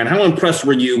sideline, how impressed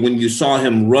were you when you saw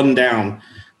him run down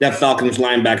that Falcons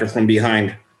linebacker from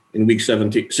behind in week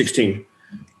 16?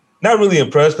 Not really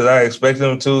impressed, because I expected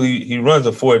him to. He runs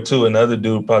a 4.2, and the other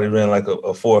dude probably ran like a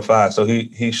 4.5, so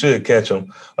he should catch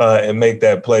him and make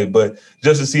that play. But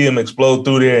just to see him explode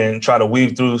through there and try to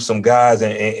weave through some guys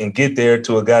and get there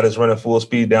to a guy that's running full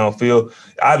speed downfield,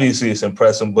 obviously it's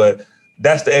impressive, but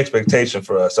that's the expectation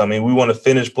for us. I mean, we want to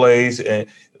finish plays, and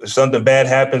if something bad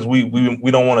happens, we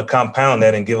don't want to compound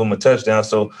that and give them a touchdown.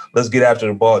 So let's get after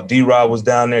the ball. D-Rod was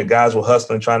down there. Guys were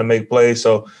hustling, trying to make plays.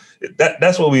 So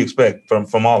that's what we expect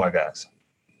from all our guys.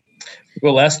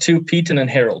 Well, last two, Pete and then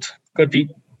Harold. Go ahead,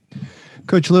 Pete.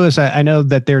 Coach Lewis, I know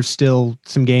that there's still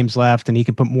some games left and he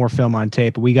can put more film on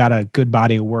tape, but we got a good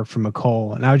body of work from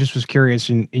McCall. And I just was curious,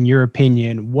 in your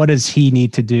opinion, what does he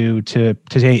need to do to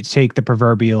take the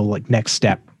proverbial next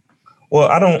step? Well,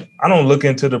 I don't look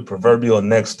into the proverbial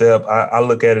next step. I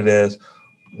look at it as,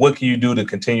 what can you do to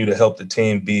continue to help the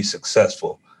team be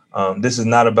successful? This is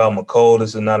not about McCall.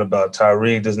 This is not about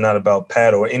Tyreek. This is not about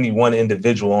Pat or any one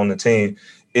individual on the team.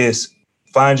 It's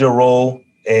find your role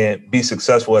and be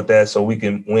successful at that so we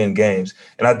can win games.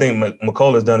 And I think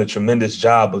McCall has done a tremendous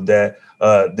job of that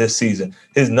this season.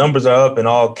 His numbers are up in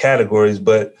all categories,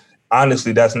 but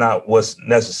honestly, that's not what's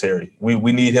necessary.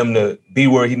 We need him to be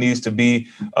where he needs to be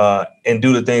and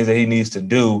do the things that he needs to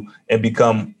do and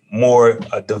become more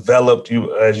developed,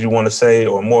 as you want to say,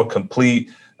 or more complete.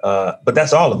 But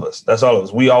that's all of us. That's all of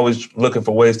us. We always looking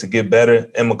for ways to get better,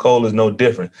 and McCall is no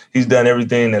different. He's done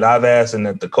everything that I've asked and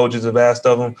that the coaches have asked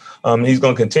of him. He's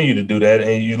going to continue to do that,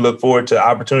 and you look forward to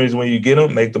opportunities when you get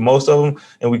them, make the most of them,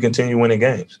 and we continue winning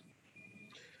games.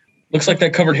 Looks like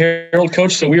that covered Harold,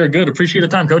 Coach, so we are good. Appreciate the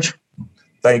time, Coach.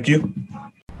 Thank you.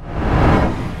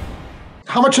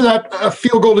 How much of that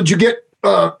field goal did you get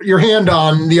your hand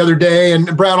on the other day?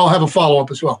 And Brad, I'll have a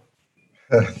follow-up as well.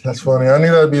 That's funny. I knew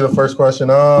that'd be the first question.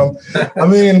 I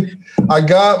mean, I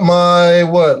got my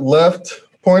left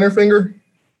pointer finger,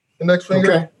 index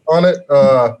finger on it,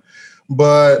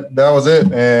 but that was it.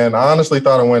 And I honestly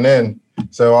thought it went in,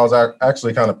 so I was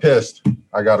actually kind of pissed.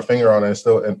 I got a finger on it,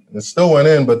 and it still went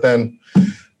in, but then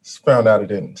found out it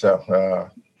didn't. So,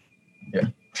 yeah.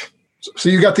 So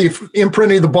you got the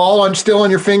imprint of the ball still on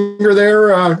your finger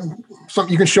there.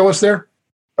 Something you can show us there?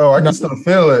 Oh, I can still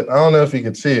feel it. I don't know if you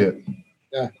can see it.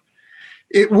 Yeah.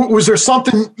 Was there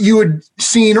something you had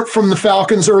seen from the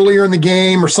Falcons earlier in the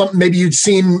game, or something maybe you'd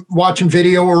seen watching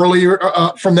video earlier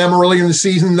from them earlier in the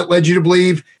season that led you to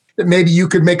believe that maybe you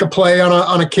could make a play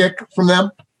on a kick from them?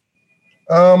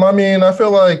 I mean, I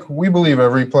feel like we believe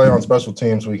every play on special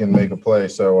teams we can make a play.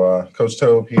 So Coach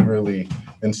Tobe, he really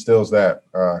instills that.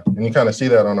 And you kind of see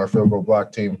that on our field goal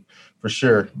block team for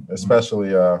sure,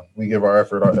 especially we give our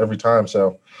effort every time.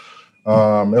 So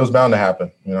it was bound to happen,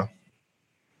 you know.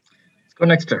 Go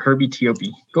next to Herbie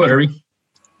T.O.P. Go ahead, Herbie.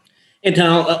 Hey,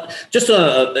 Tanoh, just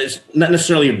not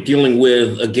necessarily dealing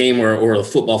with a game or a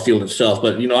football field itself,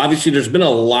 but, obviously there's been a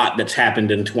lot that's happened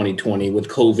in 2020 with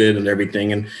COVID and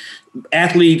everything. And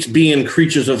athletes being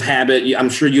creatures of habit, I'm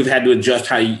sure you've had to adjust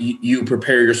how you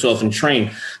prepare yourself and train.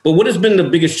 But what has been the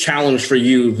biggest challenge for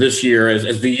you this year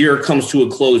as the year comes to a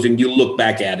close and you look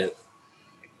back at it?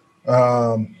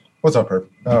 What's up, Herb?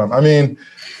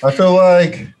 I feel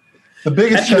like the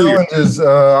biggest challenge is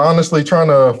honestly trying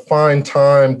to find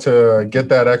time to get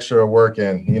that extra work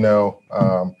in,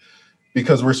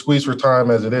 because we're squeezed for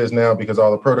time as it is now because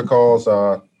all the protocols,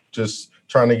 just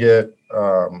trying to get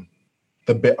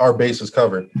our bases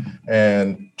covered.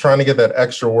 And trying to get that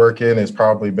extra work in has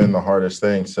probably been the hardest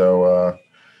thing. So,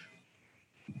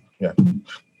 yeah.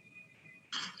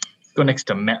 Go next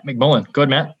to Matt McMullen. Go ahead,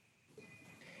 Matt.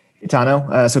 Hey,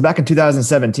 Tanoh. So back in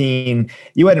 2017,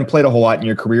 you hadn't played a whole lot in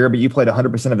your career, but you played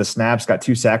 100% of the snaps, got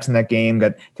 2 sacks in that game,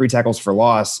 got 3 tackles for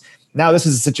loss. Now this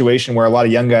is a situation where a lot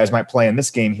of young guys might play in this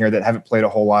game here that haven't played a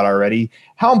whole lot already.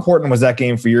 How important was that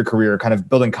game for your career, kind of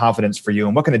building confidence for you,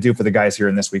 and what can it do for the guys here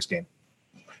in this week's game?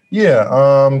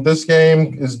 Yeah, this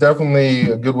game is definitely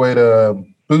a good way to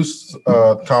boost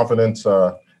confidence,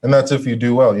 and that's if you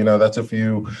do well. That's if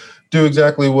you do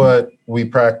exactly what we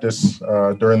practice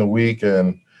during the week,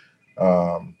 and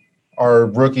our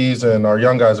rookies and our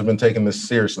young guys have been taking this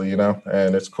seriously,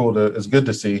 and it's good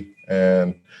to see,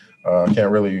 and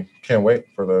can't wait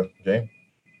for the game.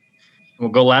 We'll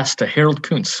go last to Harold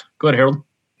Kuntz. Go ahead, Harold.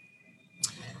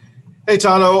 Hey,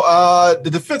 Tanoh, the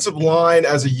defensive line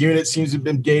as a unit seems to have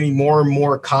been gaining more and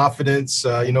more confidence.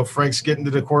 Frank's getting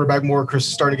to the quarterback more. Chris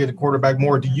is starting to get to the quarterback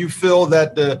more. Do you feel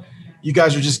that you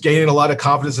guys are just gaining a lot of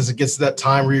confidence as it gets to that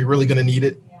time where you're really going to need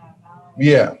it?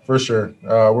 Yeah, for sure.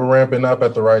 We're ramping up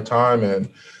at the right time, and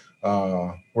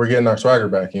we're getting our swagger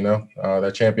back,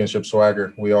 that championship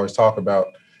swagger we always talk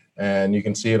about, and you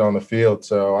can see it on the field.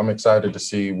 So I'm excited to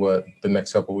see what the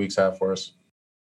next couple of weeks have for us.